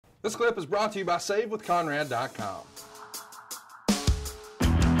This clip is brought to you by SaveWithConrad.com.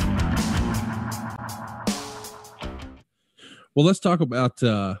 Well, let's talk about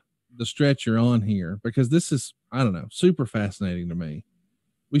the stretch you're on here, because this is, I don't know, super fascinating to me.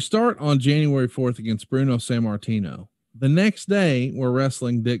 We start on January 4th against Bruno Sammartino. The next day, we're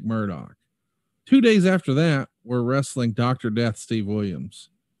wrestling Dick Murdoch. 2 days after that, we're wrestling Dr. Death Steve Williams.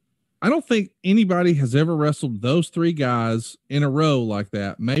 I don't think anybody has ever wrestled those three guys in a row like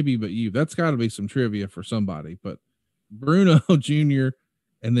that, maybe but you. That's got to be some trivia for somebody. But Bruno Jr.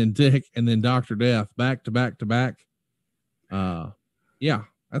 and then Dick and then Dr. Death back to back to back. Yeah,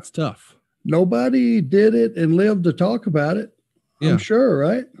 that's tough. Nobody did it and lived to talk about it. I'm sure,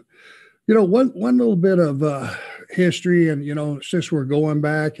 right? You know, one little bit of history, and you know, since we're going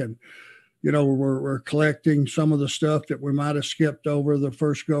back and you know, we're collecting some of the stuff that we might have skipped over the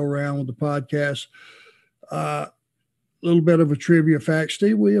first go around with the podcast. A little bit of a trivia fact.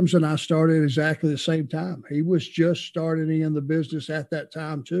 Steve Williams and I started exactly the same time. He was just starting in the business at that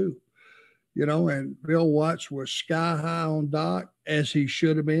time too, you know, and Bill Watts was sky high on Doc, as he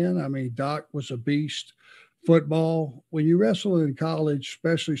should have been. I mean, Doc was a beast. Football, when you wrestle in college,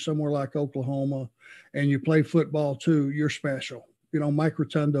 especially somewhere like Oklahoma, and you play football too, you're special. You know, Mike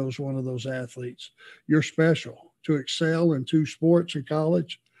Rotundo is one of those athletes. You're special. To excel in two sports in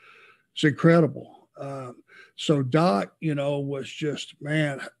college, it's incredible. So Doc, you know, was just,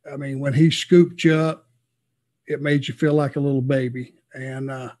 man, I mean, when he scooped you up, it made you feel like a little baby.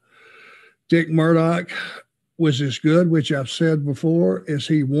 And Dick Murdoch was as good, which I've said before, as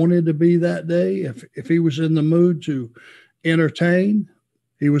he wanted to be that day. If he was in the mood to entertain,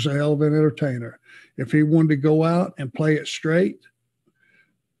 he was a hell of an entertainer. If he wanted to go out and play it straight,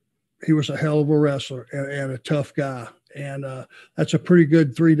 he was a hell of a wrestler and a tough guy. And that's a pretty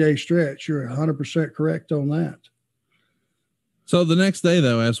good 3-day stretch. You're 100% correct on that. So the next day,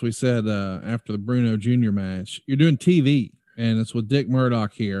 though, as we said, after the Bruno Jr. match, you're doing TV, and it's with Dick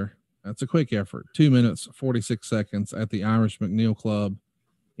Murdoch here. That's a quick effort. 2 minutes, 46 seconds at the Irish McNeil Club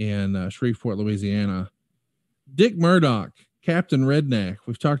in Shreveport, Louisiana. Dick Murdoch, Captain Redneck.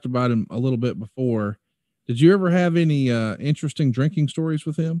 We've talked about him a little bit before. Did you ever have any interesting drinking stories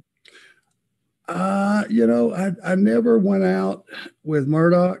with him? You know, I never went out with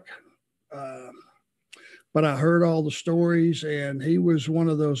Murdoch, but I heard all the stories, and he was one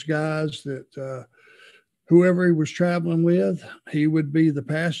of those guys that whoever he was traveling with, he would be the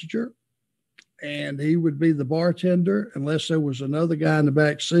passenger and he would be the bartender unless there was another guy in the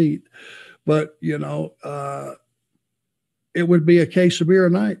back seat. But, you know, it would be a case of beer a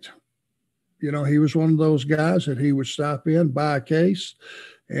night. You know, he was one of those guys that he would stop in, buy a case.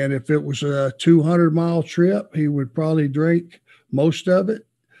 And if it was a 200-mile trip, he would probably drink most of it.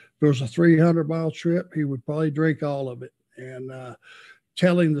 If it was a 300-mile trip, he would probably drink all of it. And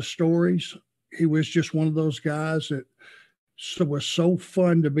telling the stories, he was just one of those guys that was so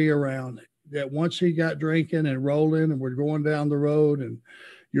fun to be around, that once he got drinking and rolling and we're going down the road and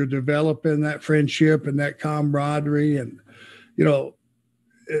you're developing that friendship and that camaraderie, and, you know,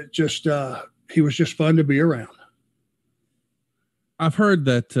 it just, he was just fun to be around. I've heard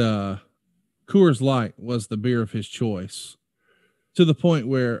that Coors Light was the beer of his choice, to the point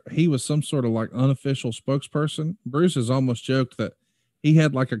where he was some sort of like unofficial spokesperson. Bruce has almost joked that he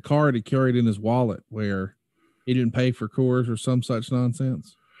had like a card he carried in his wallet where he didn't pay for Coors or some such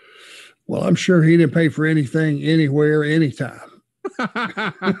nonsense. Well, I'm sure he didn't pay for anything, anywhere, anytime.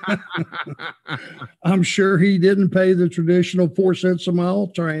 I'm sure he didn't pay the traditional 4 cents a mile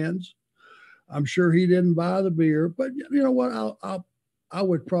trans. I'm sure he didn't buy the beer, but you know what? I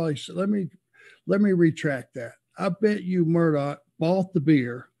would probably say, let me retract that. I bet you Murdoch bought the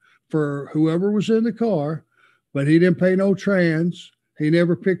beer for whoever was in the car, but he didn't pay no trans. He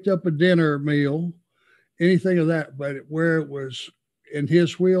never picked up a dinner meal, anything of that. But where it was in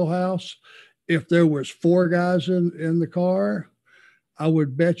his wheelhouse, if there was 4 guys in the car, I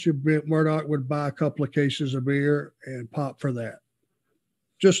would bet you Murdoch would buy a couple of cases of beer and pop for that.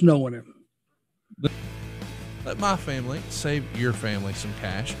 Just knowing him. Let my family save your family some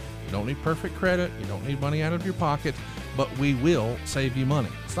cash. You don't need perfect credit. You don't need money out of your pocket, but we will save you money.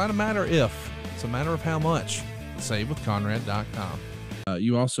 It's not a matter if, it's a matter of how much. SaveWithConrad.com.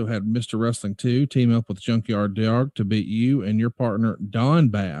 You also had Mr. Wrestling 2 team up with Junkyard Dog to beat you and your partner, Don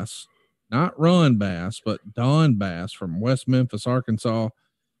Bass. Not Ron Bass, but Don Bass from West Memphis, Arkansas.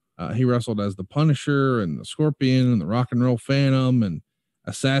 He wrestled as the Punisher and the Scorpion and the Rock and Roll Phantom and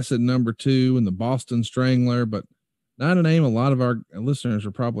Assassin number 2 and the Boston Strangler, but not a name a lot of our listeners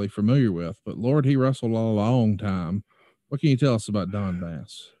are probably familiar with. But Lord, he wrestled a long time. What can you tell us about Don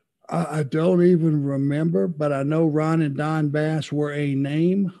Bass? I don't even remember, but I know Ron and Don Bass were a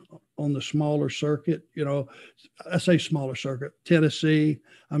name on the smaller circuit. You know, I say smaller circuit, Tennessee.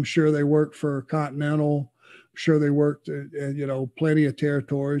 I'm sure they worked for Continental. I'm sure they worked, you know, plenty of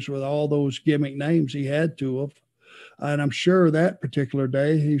territories with all those gimmick names he had to have. And I'm sure that particular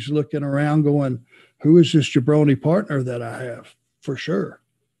day he's looking around going, who is this jabroni partner that I have? For sure.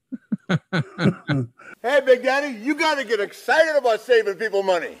 Hey, Big Daddy, you got to get excited about saving people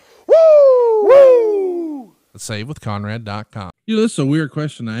money. Woo! Woo! SaveWithConrad.com. You know, this is a weird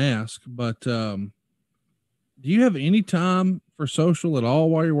question to ask, but do you have any time for social at all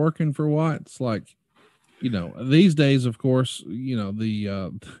while you're working for Watts? Like, you know, these days, of course, you know,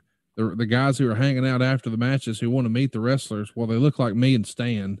 the guys who are hanging out after the matches who want to meet the wrestlers, well, they look like me and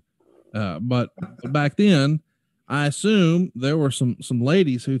Stan. But back then, I assume there were some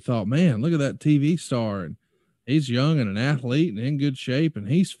ladies who thought, man, look at that TV star, and he's young and an athlete and in good shape, and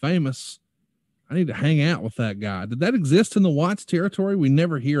he's famous. I need to hang out with that guy. Did that exist in the Watts territory? We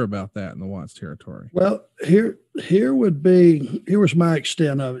never hear about that in the Watts territory. Well, here was my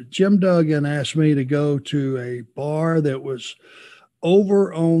extent of it. Jim Duggan asked me to go to a bar that was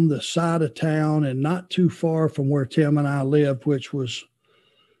over on the side of town and not too far from where Tim and I lived, which was,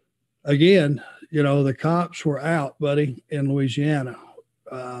 again, you know, the cops were out, buddy, in Louisiana.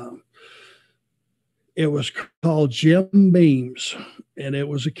 It was called Jim Beam's, and it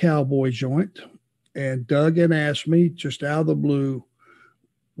was a cowboy joint. And Duggan asked me just out of the blue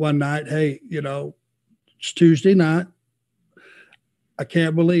one night, hey, you know, it's Tuesday night. I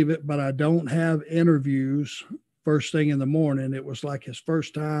can't believe it, but I don't have interviews first thing in the morning. It was like his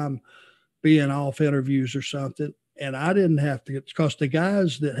first time being off interviews or something. And I didn't have to, because the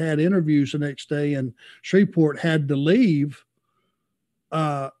guys that had interviews the next day in Shreveport had to leave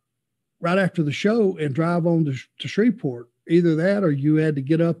right after the show and drive on to Shreveport. Either that or you had to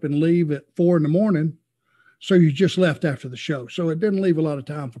get up and leave at 4 a.m. So you just left after the show. So it didn't leave a lot of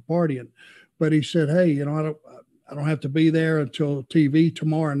time for partying. But he said, hey, you know, I don't have to be there until TV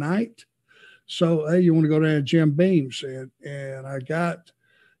tomorrow night. So, hey, you want to go down to Jim Beam's? And I got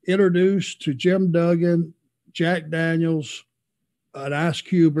introduced to Jim Duggan, Jack Daniels, an ice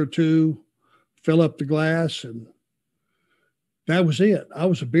cube or two, fill up the glass, and that was it. I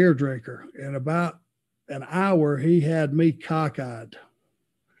was a beer drinker. In about an hour, he had me cockeyed.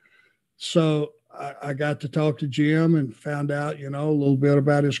 So I got to talk to Jim and found out, you know, a little bit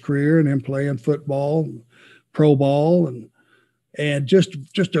about his career and him playing football, pro ball, and just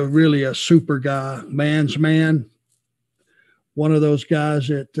a super guy, man's man. One of those guys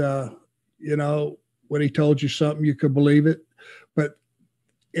that, you know, when he told you something, you could believe it. But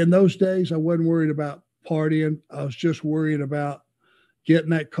in those days, I wasn't worried about partying. I was just worried about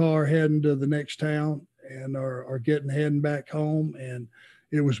getting that car heading to the next town and or heading back home. And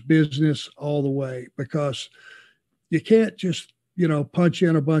it was business all the way, because you can't just, you know, punch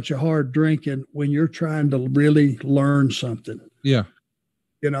in a bunch of hard drinking when you're trying to really learn something. Yeah.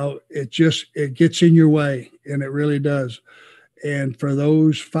 You know, it gets in your way, and it really does. And for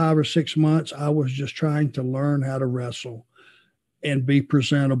those 5 or 6 months, I was just trying to learn how to wrestle and be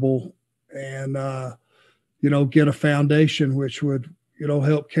presentable and, you know, get a foundation which would, you know,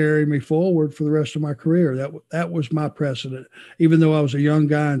 help carry me forward for the rest of my career. That was my precedent. Even though I was a young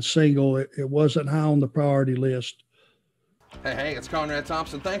guy and single, it wasn't high on the priority list. Hey, it's Conrad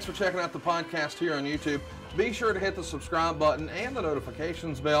Thompson. Thanks for checking out the podcast here on YouTube. Be sure to hit the subscribe button and the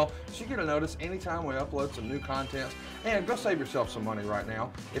notifications bell so you get a notice anytime we upload some new content. And go save yourself some money right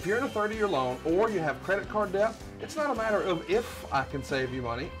now. If you're in a 30-year loan or you have credit card debt, it's not a matter of if I can save you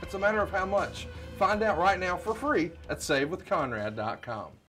money. It's a matter of how much. Find out right now for free at SaveWithConrad.com.